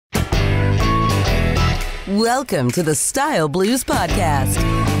Welcome to the Style Blues Podcast.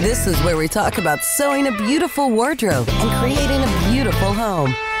 This is where we talk about sewing a beautiful wardrobe and creating a beautiful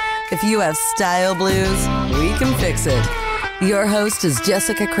home. If you have style blues, we can fix it. Your host is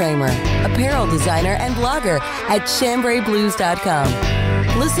Jessica Kramer, apparel designer and blogger at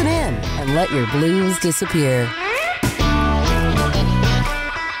chambrayblues.com. Listen in and let your blues disappear.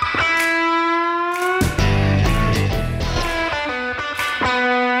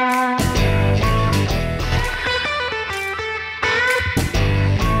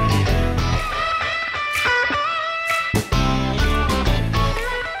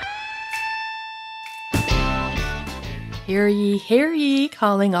 Hear ye,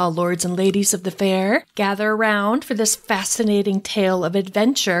 calling all lords and ladies of the fair. Gather around for this fascinating tale of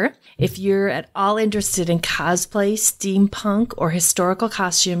adventure. If you're at all interested in cosplay, steampunk, or historical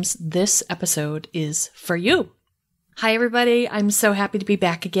costumes, this episode is for you. Hi, everybody. I'm so happy to be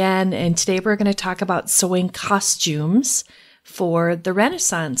back again, and today we're going to talk about sewing costumes for the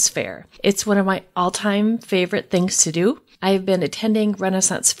Renaissance Fair. It's one of my all-time favorite things to do. I've been attending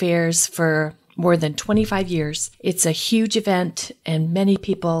Renaissance fairs for more than 25 years. It's a huge event and many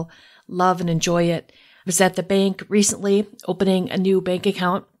people love and enjoy it. I was at the bank recently opening a new bank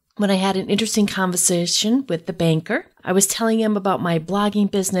account when I had an interesting conversation with the banker. I was telling him about my blogging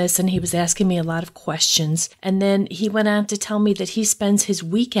business and he was asking me a lot of questions. And then he went on to tell me that he spends his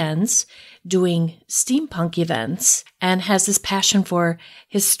weekends doing steampunk events and has this passion for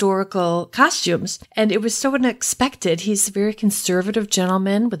historical costumes. And it was so unexpected. He's a very conservative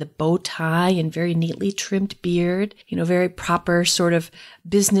gentleman with a bow tie and very neatly trimmed beard, very proper sort of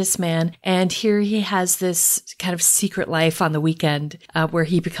businessman. And here he has this kind of secret life on the weekend where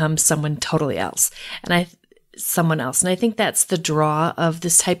he becomes someone totally else. And I think that's the draw of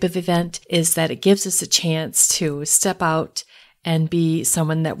this type of event, is that it gives us a chance to step out and be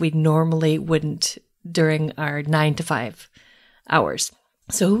someone that we normally wouldn't during our 9 to 5 hours.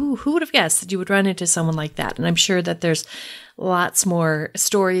 So who would have guessed that you would run into someone like that? And I'm sure that there's lots more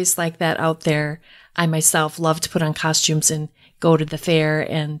stories like that out there. I myself love to put on costumes and go to the fair,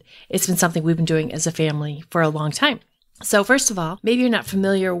 and it's been something we've been doing as a family for a long time. So first of all, maybe you're not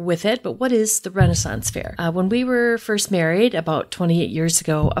familiar with it, but what is the Renaissance Fair? When we were first married about 28 years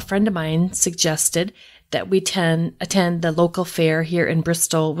ago, a friend of mine suggested that we attend the local fair here in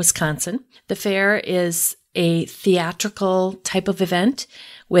Bristol, Wisconsin. The fair is a theatrical type of event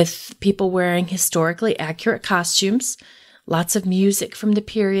with people wearing historically accurate costumes, lots of music from the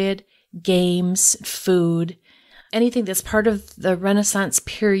period, games, food. Anything that's part of the Renaissance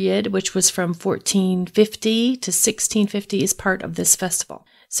period, which was from 1450 to 1650, is part of this festival.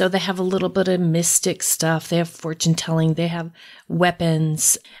 So they have a little bit of mystic stuff. They have fortune telling. They have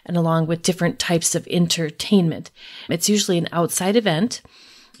weapons, and along with different types of entertainment. It's usually an outside event.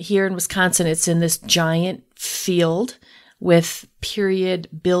 Here in Wisconsin, it's in this giant field with period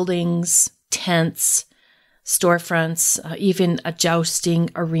buildings, tents, storefronts, even a jousting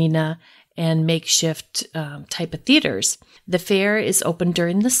arena, and makeshift type of theaters. The fair is open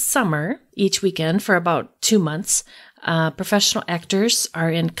during the summer, each weekend for about 2 months. Professional actors are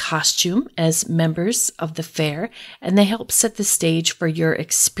in costume as members of the fair, and they help set the stage for your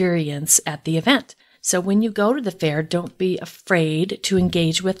experience at the event. So when you go to the fair, don't be afraid to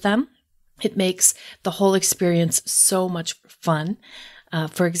engage with them. It makes the whole experience so much fun.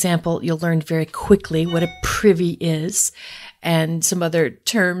 For example, you'll learn very quickly what a privy is and some other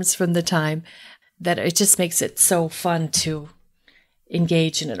terms from the time that it just makes it so fun to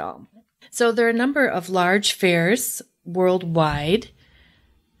engage in it all. So there are a number of large fairs worldwide.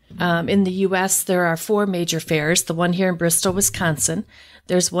 In the U.S., there are 4 major fairs. The one here in Bristol, Wisconsin.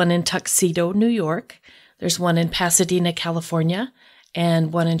 There's one in Tuxedo, New York. There's one in Pasadena, California,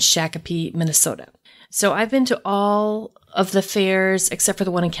 and one in Shakopee, Minnesota. So I've been to all of the fairs except for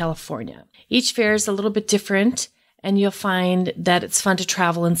the one in California. Each fair is a little bit different, and you'll find that it's fun to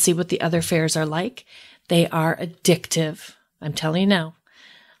travel and see what the other fairs are like. They are addictive, I'm telling you now,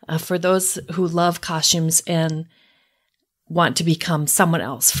 for those who love costumes and want to become someone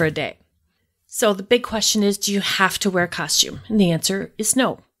else for a day. So the big question is, do you have to wear a costume? And the answer is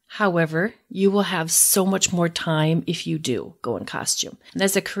no. However, you will have so much more time if you do go in costume. And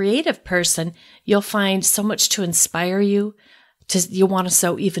as a creative person, you'll find so much to inspire you. You'll want to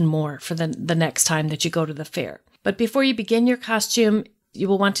sew even more for the next time that you go to the fair. But before you begin your costume, you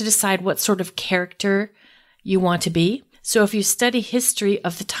will want to decide what sort of character you want to be. So if you study history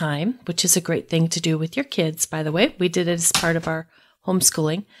of the time, which is a great thing to do with your kids, by the way, we did it as part of our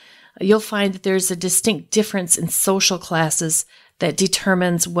homeschooling, you'll find that there's a distinct difference in social classes that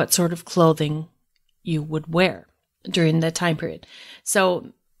determines what sort of clothing you would wear during that time period.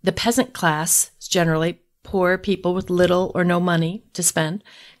 So the peasant class is generally poor people with little or no money to spend.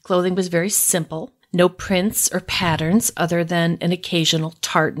 Clothing was very simple. No prints or patterns other than an occasional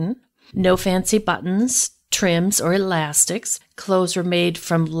tartan. No fancy buttons, trims, or elastics. Clothes were made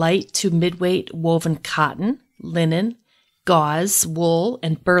from light to midweight woven cotton, linen, gauze, wool,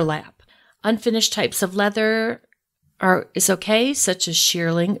 and burlap. Unfinished types of leather is okay, such as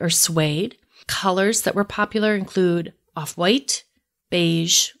shearling or suede. Colors that were popular include off-white,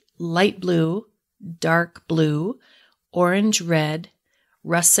 beige, light blue, dark blue, orange, red,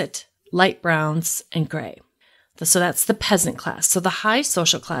 russet, light browns, and gray. So that's the peasant class. So the high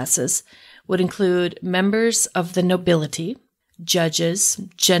social classes would include members of the nobility, judges,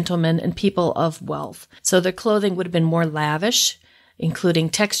 gentlemen, and people of wealth. So their clothing would have been more lavish, including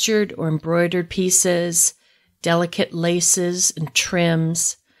textured or embroidered pieces, delicate laces and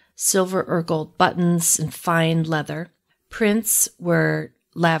trims, silver or gold buttons, and fine leather. Prints were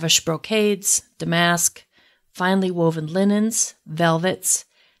lavish brocades, damask, finely woven linens, velvets,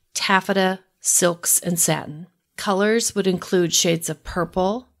 taffeta, silks, and satin. Colors would include shades of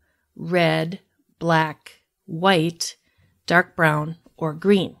purple, red, black, white, dark brown, or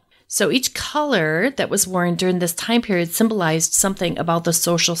green. So each color that was worn during this time period symbolized something about the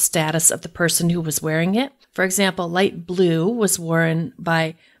social status of the person who was wearing it. For example, light blue was worn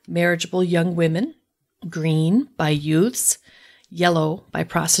by marriageable young women, green by youths, yellow by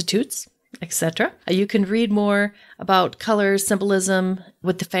prostitutes, etc. You can read more about color symbolism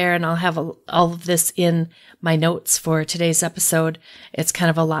with the fair, and I'll have all of this in my notes for today's episode. It's kind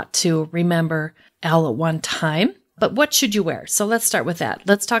of a lot to remember all at one time. But what should you wear? So let's start with that.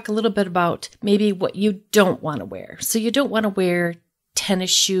 Let's talk a little bit about maybe what you don't want to wear. So you don't want to wear tennis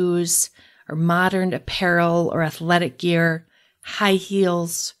shoes or modern apparel or athletic gear, high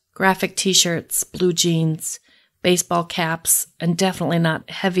heels, graphic t-shirts, blue jeans, baseball caps, and definitely not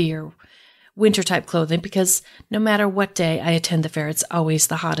heavier winter type clothing, because no matter what day I attend the fair, it's always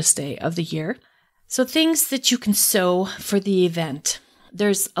the hottest day of the year. So things that you can sew for the event.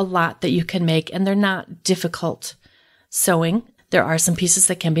 There's a lot that you can make, and they're not difficult sewing. There are some pieces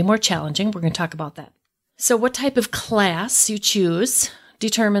that can be more challenging. We're going to talk about that. So what type of class you choose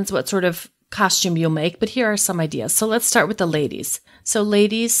determines what sort of costume you'll make, but here are some ideas. So let's start with the ladies. So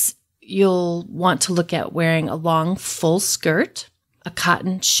ladies, you'll want to look at wearing a long full skirt, a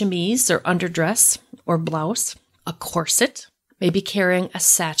cotton chemise or underdress or blouse, a corset, maybe carrying a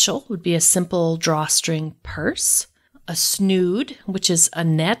satchel would be a simple drawstring purse, a snood, which is a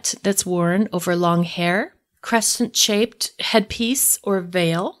net that's worn over long hair, crescent-shaped headpiece or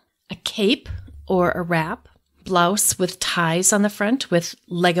veil, a cape or a wrap, blouse with ties on the front with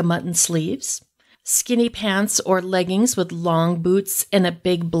leg of mutton sleeves, skinny pants or leggings with long boots and a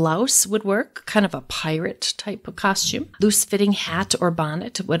big blouse would work, kind of a pirate type of costume. Loose-fitting hat or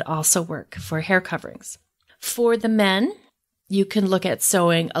bonnet would also work for hair coverings. For the men, you can look at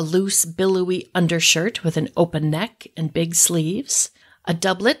sewing a loose, billowy undershirt with an open neck and big sleeves, a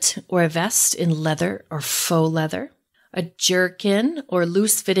doublet or a vest in leather or faux leather, a jerkin or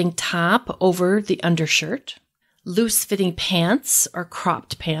loose-fitting top over the undershirt, loose-fitting pants or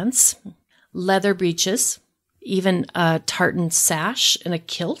cropped pants, leather breeches, even a tartan sash and a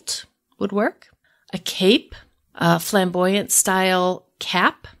kilt would work, a cape, a flamboyant-style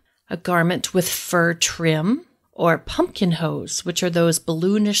cap, a garment with fur trim, or pumpkin hose, which are those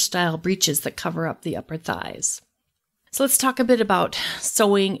balloonish-style breeches that cover up the upper thighs. So let's talk a bit about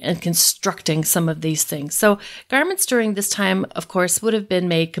sewing and constructing some of these things. So garments during this time, of course, would have been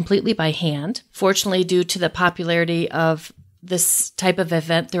made completely by hand. Fortunately, due to the popularity of this type of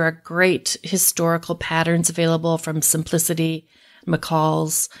event, there are great historical patterns available from Simplicity,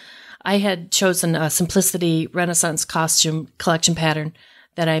 McCall's. I had chosen a Simplicity Renaissance costume collection pattern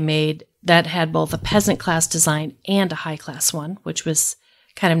that I made that had both a peasant class design and a high class one, which was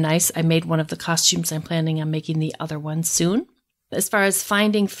kind of nice. I made one of the costumes. I'm planning on making the other one soon. As far as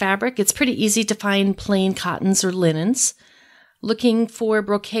finding fabric, it's pretty easy to find plain cottons or linens. Looking for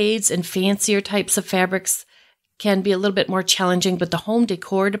brocades and fancier types of fabrics can be a little bit more challenging, but the home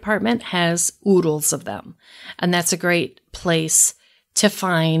decor department has oodles of them. And that's a great place to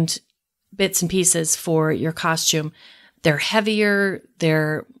find bits and pieces for your costume. They're heavier,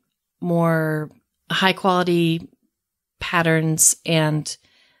 they're more high quality patterns, and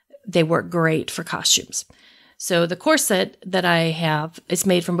they work great for costumes. So the corset that I have is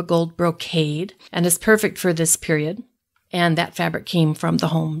made from a gold brocade and is perfect for this period. And that fabric came from the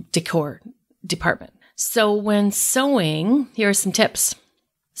home decor department. So when sewing, here are some tips.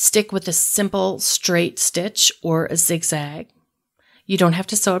 Stick with a simple straight stitch or a zigzag. You don't have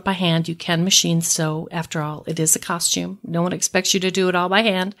to sew it by hand. You can machine sew. After all, it is a costume. No one expects you to do it all by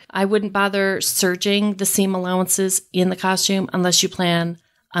hand. I wouldn't bother serging the seam allowances in the costume unless you plan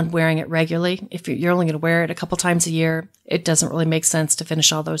on wearing it regularly. If you're only going to wear it a couple times a year, it doesn't really make sense to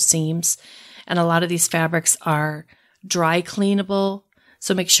finish all those seams. And a lot of these fabrics are dry cleanable.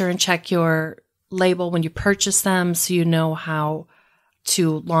 So make sure and check your label when you purchase them so you know how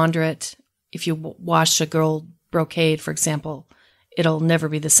to launder it. If you wash a gold brocade, for example, it'll never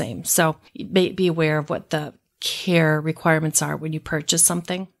be the same. So be aware of what the care requirements are when you purchase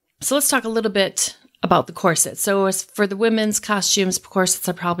something. So let's talk a little bit about the corset. So as for the women's costumes, corsets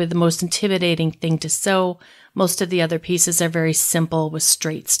are probably the most intimidating thing to sew. Most of the other pieces are very simple with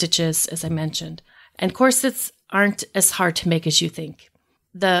straight stitches, as I mentioned. And corsets aren't as hard to make as you think.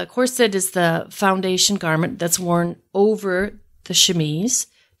 The corset is the foundation garment that's worn over the chemise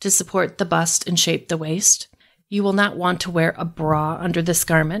to support the bust and shape the waist. You will not want to wear a bra under this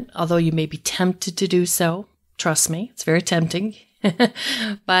garment, although you may be tempted to do so. Trust me, it's very tempting.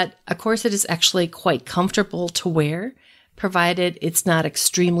 But a corset is actually quite comfortable to wear, provided it's not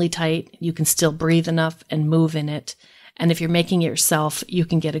extremely tight. You can still breathe enough and move in it. And if you're making it yourself, you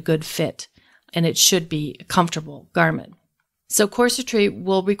can get a good fit. And it should be a comfortable garment. So corsetry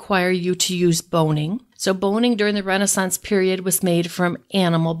will require you to use boning. So boning during the Renaissance period was made from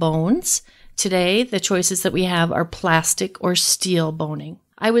animal bones. Today, the choices that we have are plastic or steel boning.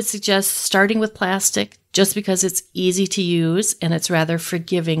 I would suggest starting with plastic just because it's easy to use and it's rather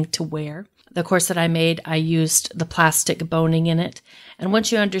forgiving to wear. The corset I made, I used the plastic boning in it. And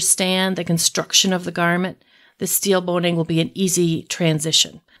once you understand the construction of the garment, the steel boning will be an easy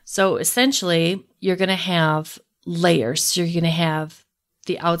transition. So essentially, you're going to have layers. So you're going to have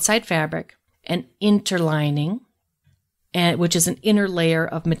the outside fabric, an interlining, which is an inner layer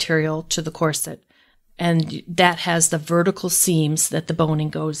of material to the corset. And that has the vertical seams that the boning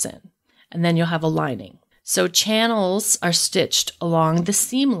goes in. And then you'll have a lining. So channels are stitched along the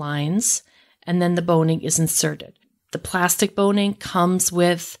seam lines, and then the boning is inserted. The plastic boning comes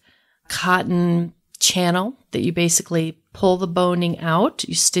with cotton channel that you basically pull the boning out,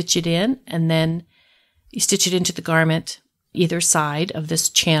 you stitch it in, and then you stitch it into the garment, either side of this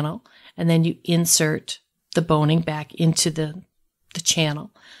channel, and then you insert the boning back into the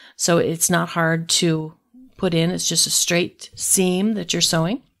channel. So it's not hard to put in. It's just a straight seam that you're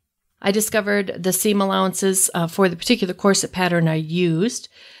sewing. I discovered the seam allowances for the particular corset pattern I used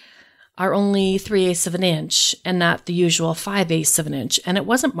are only 3/8 of an inch and not the usual 5/8 of an inch. And it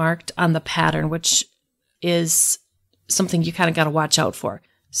wasn't marked on the pattern, which is something you kind of got to watch out for.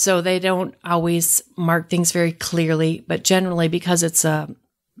 So they don't always mark things very clearly, but generally because it's a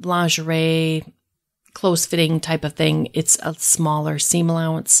lingerie, close-fitting type of thing, it's a smaller seam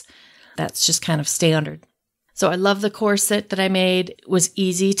allowance. That's just kind of standard. So I love the corset that I made. It was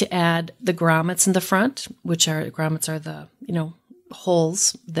easy to add the grommets in the front, grommets are the,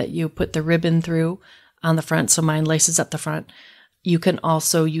 holes that you put the ribbon through on the front. So mine laces up the front. You can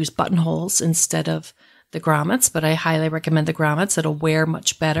also use buttonholes instead of the grommets, but I highly recommend the grommets. It'll wear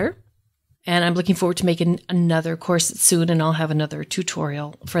much better. And I'm looking forward to making another corset soon, and I'll have another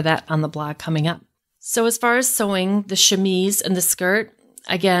tutorial for that on the blog coming up. So as far as sewing the chemise and the skirt,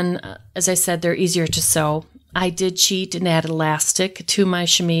 again, as I said, they're easier to sew. I did cheat and add elastic to my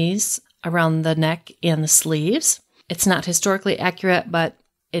chemise around the neck and the sleeves. It's not historically accurate, but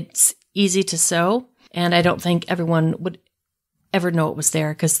it's easy to sew. And I don't think everyone would ever know it was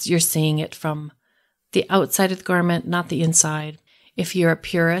there because you're seeing it from the outside of the garment, not the inside. If you're a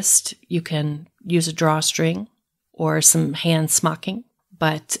purist, you can use a drawstring or some hand smocking,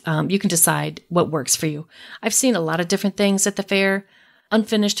 but you can decide what works for you. I've seen a lot of different things at the fair.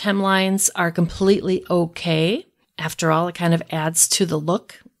 Unfinished hemlines are completely okay. After all, it kind of adds to the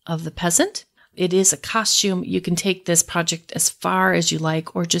look of the peasant. It is a costume. You can take this project as far as you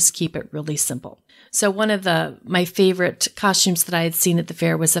like or just keep it really simple. So one of my favorite costumes that I had seen at the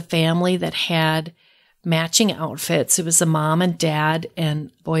fair was a family that had matching outfits. It was a mom and dad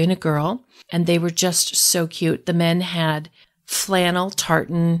and boy and a girl, and they were just so cute. The men had flannel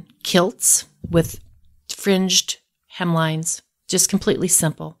tartan kilts with fringed hemlines, just completely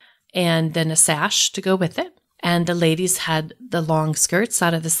simple, and then a sash to go with it. And the ladies had the long skirts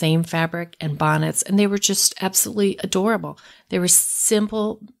out of the same fabric and bonnets, and they were just absolutely adorable. They were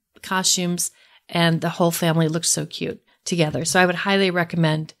simple costumes, and the whole family looked so cute together. So I would highly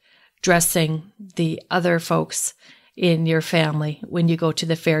recommend dressing the other folks in your family when you go to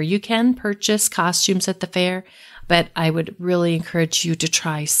the fair. You can purchase costumes at the fair, but I would really encourage you to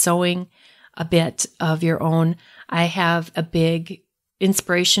try sewing a bit of your own. I have a big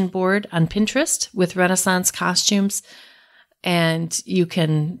inspiration board on Pinterest with Renaissance costumes. And you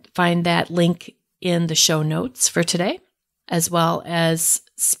can find that link in the show notes for today, as well as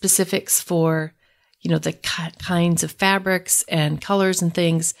specifics for, the kinds of fabrics and colors and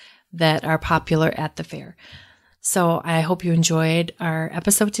things that are popular at the fair. So I hope you enjoyed our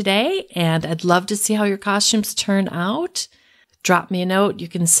episode today, and I'd love to see how your costumes turn out. Drop me a note. You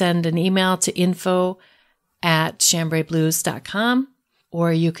can send an email to info@chambrayblues.com,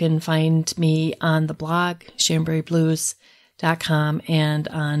 or you can find me on the blog, chambrayblues.com, and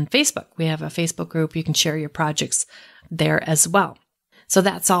on Facebook. We have a Facebook group. You can share your projects there as well. So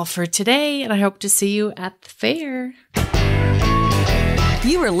that's all for today, and I hope to see you at the fair.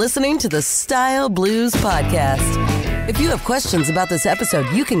 You are listening to the Style Blues Podcast. If you have questions about this episode,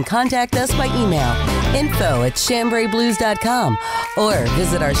 you can contact us by email, info@chambrayblues.com, or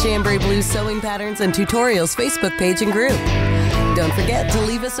visit our Chambray Blues Sewing Patterns and Tutorials Facebook page and group. Don't forget to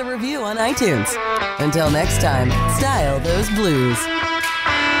leave us a review on iTunes. Until next time, style those blues.